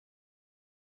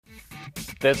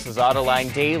This is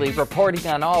Autoline Daily, reporting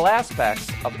on all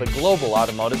aspects of the global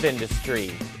automotive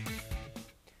industry.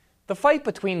 The fight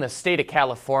between the state of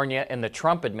California and the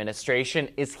Trump administration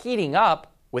is heating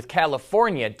up, with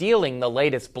California dealing the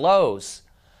latest blows.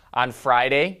 On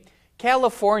Friday,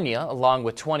 California, along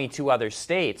with 22 other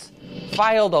states,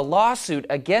 filed a lawsuit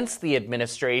against the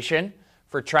administration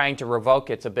for trying to revoke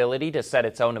its ability to set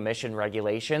its own emission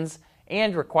regulations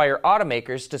and require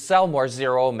automakers to sell more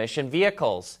zero-emission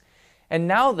vehicles. And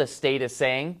now the state is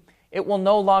saying it will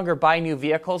no longer buy new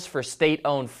vehicles for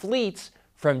state-owned fleets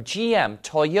from GM,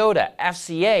 Toyota,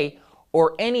 FCA,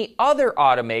 or any other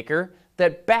automaker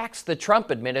that backs the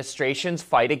Trump administration's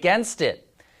fight against it.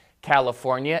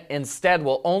 California instead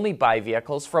will only buy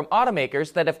vehicles from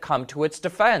automakers that have come to its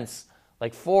defense,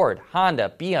 like Ford,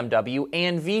 Honda, BMW,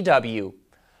 and VW.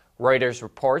 Reuters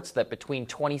reports that between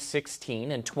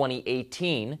 2016 and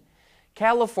 2018,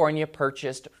 California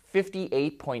purchased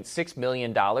 $58.6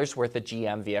 million worth of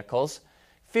GM vehicles,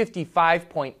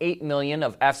 $55.8 million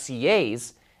of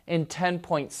FCAs, and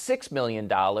 $10.6 million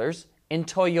in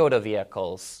Toyota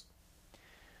vehicles.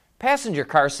 Passenger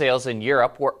car sales in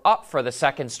Europe were up for the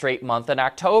second straight month in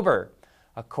October.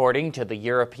 According to the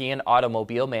European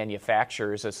Automobile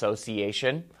Manufacturers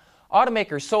Association,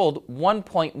 automakers sold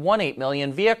 1.18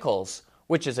 million vehicles,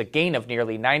 which is a gain of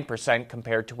nearly 9%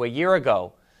 compared to a year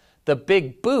ago. The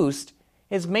big boost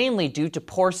is mainly due to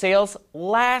poor sales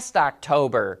last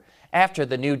October, after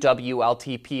the new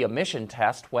WLTP emission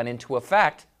test went into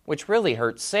effect, which really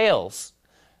hurt sales.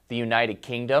 The United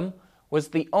Kingdom was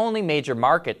the only major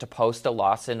market to post a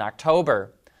loss in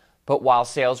October. But while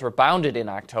sales rebounded in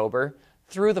October,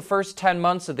 through the first 10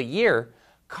 months of the year,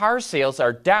 car sales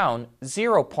are down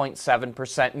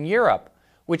 0.7% in Europe,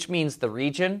 which means the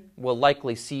region will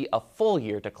likely see a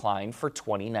full-year decline for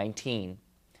 2019.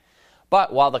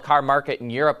 But while the car market in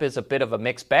Europe is a bit of a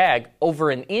mixed bag,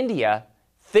 over in India,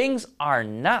 things are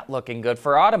not looking good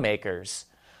for automakers.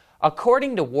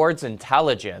 According to Ward's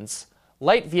Intelligence,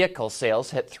 light vehicle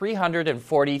sales hit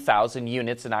 340,000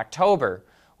 units in October,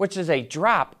 which is a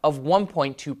drop of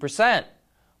 1.2%.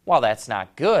 While that's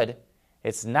not good,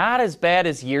 it's not as bad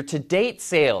as year-to-date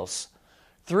sales.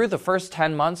 Through the first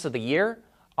 10 months of the year,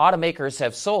 automakers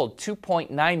have sold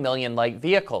 2.9 million light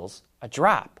vehicles, a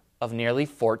drop of nearly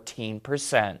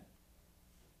 14%.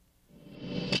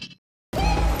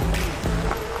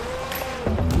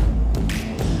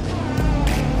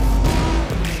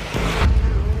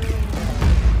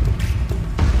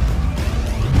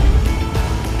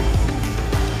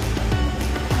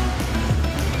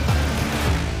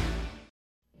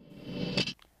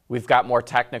 We've got more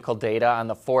technical data on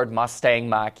the Ford Mustang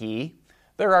Mach-E.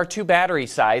 There are two battery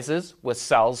sizes with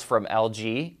cells from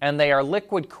LG, and they are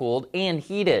liquid-cooled and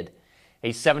heated.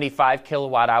 A 75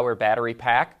 kilowatt-hour battery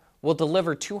pack will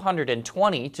deliver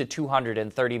 220 to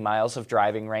 230 miles of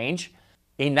driving range.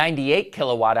 A 98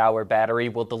 kilowatt-hour battery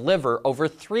will deliver over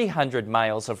 300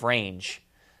 miles of range.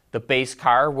 The base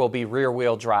car will be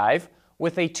rear-wheel drive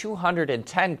with a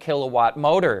 210 kilowatt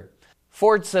motor.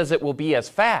 Ford says it will be as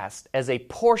fast as a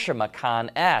Porsche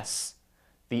Macan S.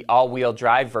 The all-wheel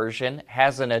drive version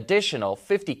has an additional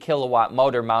 50 kilowatt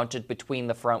motor mounted between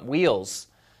the front wheels.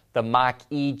 The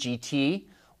Mach-E GT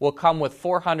will come with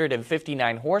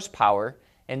 459 horsepower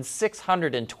and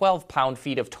 612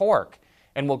 pound-feet of torque,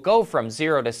 and will go from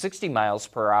 0 to 60 miles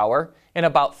per hour in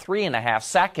about 3.5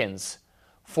 seconds.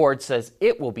 Ford says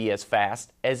it will be as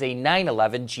fast as a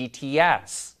 911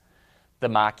 GTS. The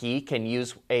Mach-E can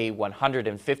use a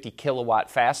 150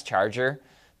 kilowatt fast charger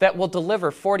that will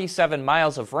deliver 47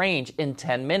 miles of range in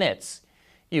 10 minutes.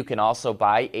 You can also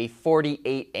buy a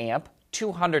 48 amp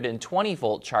 220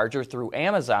 volt charger through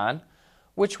Amazon,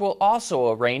 which will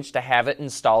also arrange to have it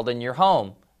installed in your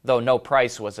home, though no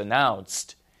price was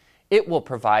announced. It will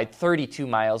provide 32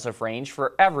 miles of range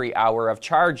for every hour of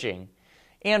charging.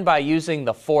 And by using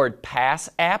the Ford Pass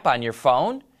app on your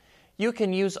phone, you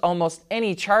can use almost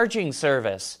any charging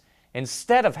service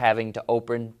instead of having to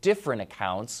open different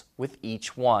accounts with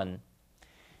each one.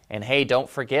 And hey, don't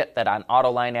forget that on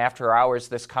Autoline After Hours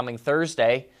this coming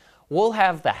Thursday, we'll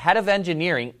have the head of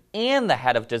engineering and the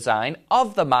head of design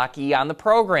of the Mach-E on the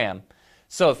program.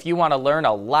 So if you want to learn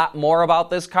a lot more about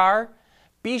this car,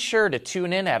 be sure to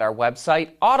tune in at our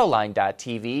website,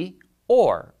 autoline.tv,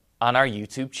 or on our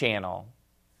YouTube channel.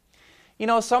 You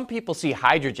know, some people see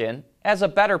hydrogen as a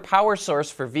better power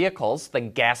source for vehicles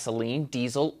than gasoline,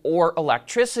 diesel, or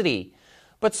electricity.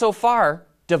 But so far,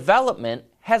 development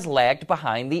has lagged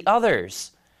behind the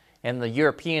others. And the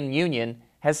European Union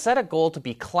has set a goal to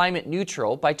be climate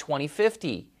neutral by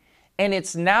 2050. And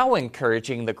it's now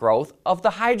encouraging the growth of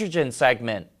the hydrogen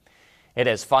segment. It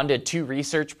has funded 2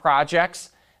 research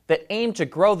projects that aim to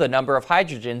grow the number of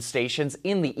hydrogen stations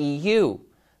in the EU.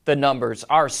 The numbers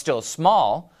are still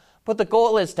small, but the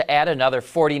goal is to add another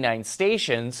 49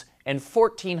 stations and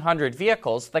 1,400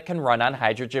 vehicles that can run on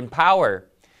hydrogen power.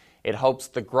 It hopes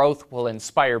the growth will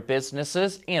inspire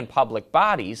businesses and public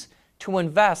bodies to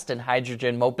invest in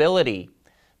hydrogen mobility.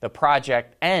 The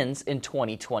project ends in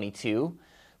 2022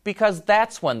 because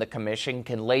that's when the Commission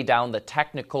can lay down the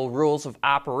technical rules of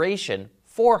operation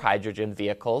for hydrogen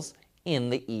vehicles in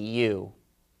the EU.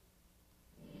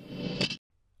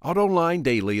 AutoLine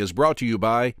Daily is brought to you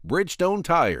by Bridgestone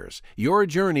Tires. Your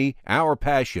journey, our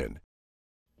passion.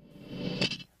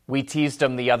 We teased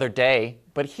them the other day,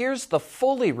 but here's the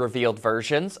fully revealed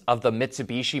versions of the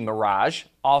Mitsubishi Mirage,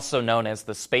 also known as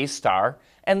the Space Star,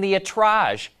 and the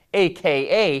Attrage,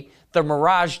 aka the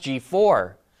Mirage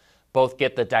G4. Both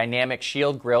get the dynamic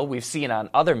shield grille we've seen on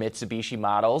other Mitsubishi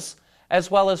models, as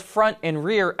well as front and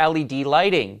rear LED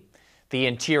lighting. The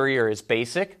interior is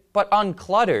basic but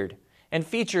uncluttered and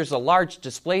features a large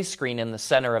display screen in the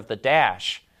center of the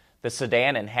dash. The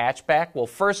sedan and hatchback will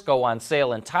first go on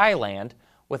sale in Thailand,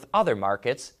 with other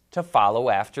markets to follow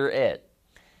after it.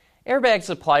 Airbag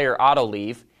supplier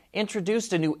Autoliv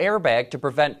introduced a new airbag to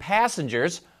prevent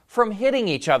passengers from hitting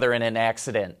each other in an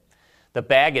accident. The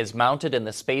bag is mounted in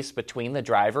the space between the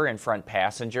driver and front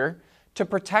passenger to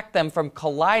protect them from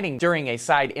colliding during a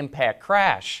side impact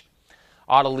crash.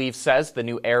 Autoliv says the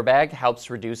new airbag helps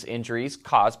reduce injuries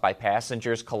caused by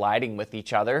passengers colliding with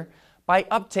each other by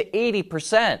up to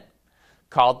 80%.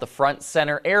 Called the Front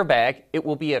Center Airbag, it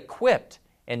will be equipped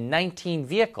in 19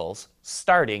 vehicles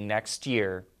starting next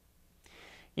year.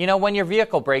 You know, when your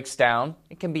vehicle breaks down,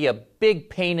 it can be a big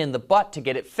pain in the butt to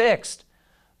get it fixed.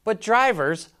 But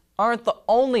drivers aren't the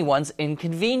only ones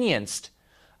inconvenienced.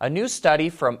 A new study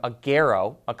from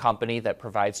Agero, a company that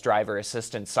provides driver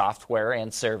assistance software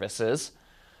and services,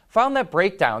 found that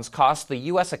breakdowns cost the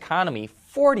U.S. economy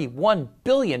 $41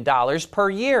 billion per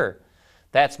year.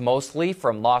 That's mostly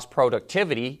from lost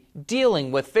productivity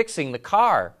dealing with fixing the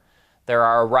car. There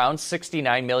are around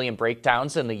 69 million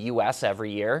breakdowns in the U.S.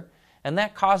 every year, and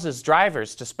that causes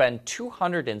drivers to spend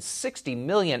 260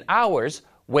 million hours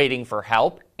waiting for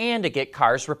help and to get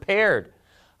cars repaired.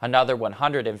 Another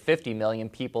 150 million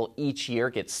people each year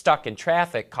get stuck in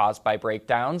traffic caused by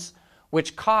breakdowns,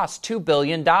 which cost $2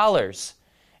 billion.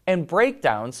 And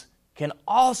breakdowns can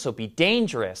also be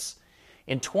dangerous.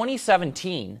 In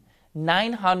 2017,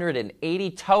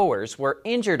 980 towers were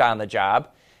injured on the job,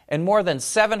 and more than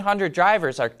 700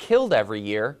 drivers are killed every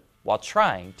year while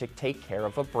trying to take care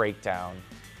of a breakdown.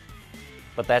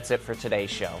 But that's it for today's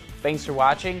show. Thanks for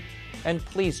watching, and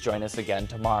please join us again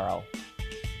tomorrow.